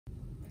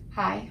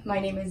Hi, my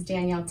name is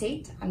Danielle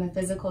Tate. I'm a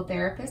physical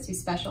therapist who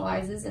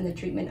specializes in the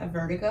treatment of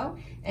vertigo,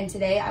 and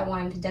today I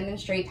wanted to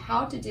demonstrate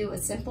how to do a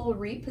simple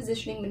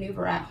repositioning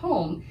maneuver at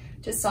home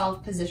to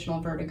solve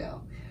positional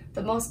vertigo.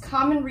 The most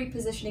common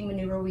repositioning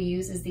maneuver we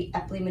use is the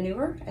Epley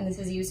Maneuver, and this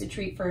is used to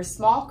treat for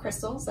small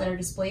crystals that are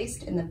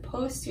displaced in the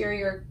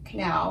posterior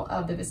canal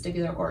of the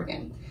vestibular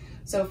organ.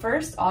 So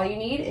first, all you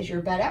need is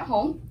your bed at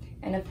home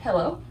and a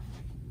pillow.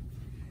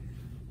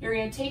 You're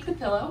going to take the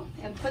pillow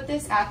and put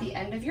this at the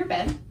end of your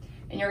bed,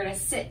 and you're going to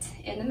sit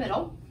in the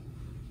middle.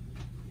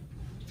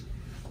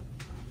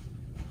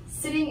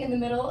 Sitting in the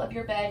middle of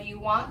your bed, you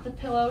want the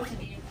pillow to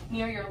be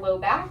near your low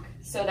back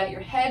so that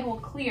your head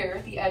will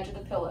clear the edge of the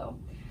pillow.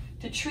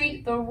 To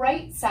treat the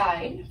right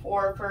side,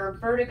 or for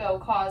vertigo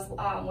caused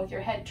with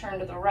your head turned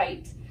to the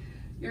right,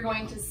 you're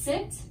going to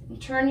sit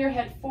and turn your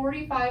head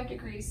 45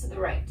 degrees to the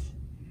right.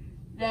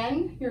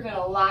 Then you're going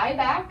to lie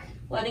back,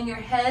 letting your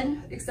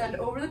head extend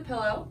over the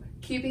pillow,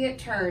 keeping it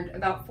turned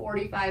about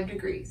 45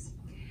 degrees.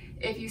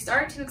 If you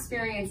start to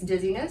experience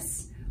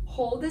dizziness,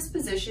 hold this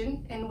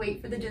position and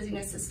wait for the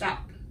dizziness to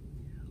stop.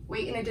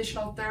 Wait an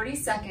additional 30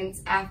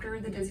 seconds after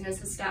the dizziness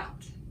has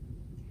stopped.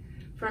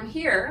 From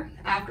here,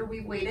 after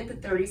we've waited the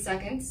 30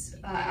 seconds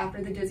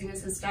after the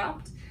dizziness has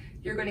stopped,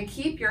 you're going to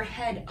keep your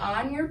head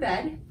on your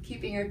bed,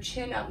 keeping your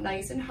chin up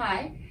nice and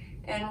high,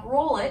 and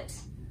roll it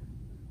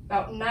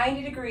about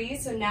 90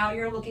 degrees, so now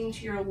you're looking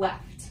to your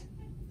left.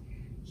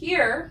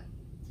 Here,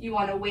 you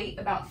want to wait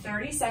about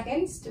 30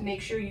 seconds to make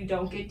sure you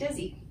don't get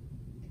dizzy.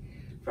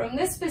 From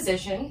this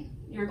position,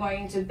 you're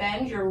going to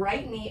bend your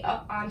right knee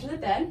up onto the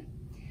bed,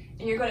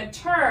 and you're going to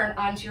turn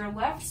onto your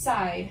left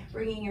side,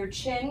 bringing your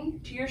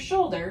chin to your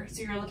shoulder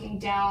so you're looking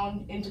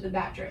down into the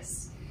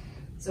mattress.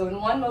 So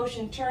in one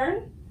motion,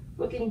 turn,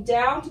 looking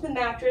down to the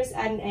mattress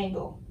at an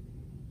angle.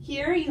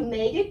 Here you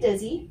may get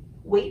dizzy.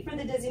 Wait for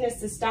the dizziness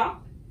to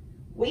stop.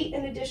 Wait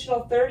an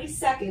additional 30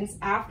 seconds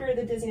after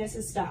the dizziness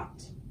has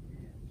stopped.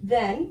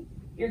 Then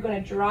you're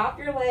going to drop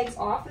your legs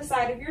off the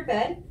side of your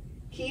bed,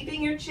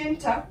 keeping your chin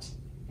tucked,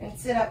 and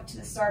sit up to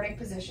the starting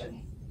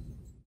position.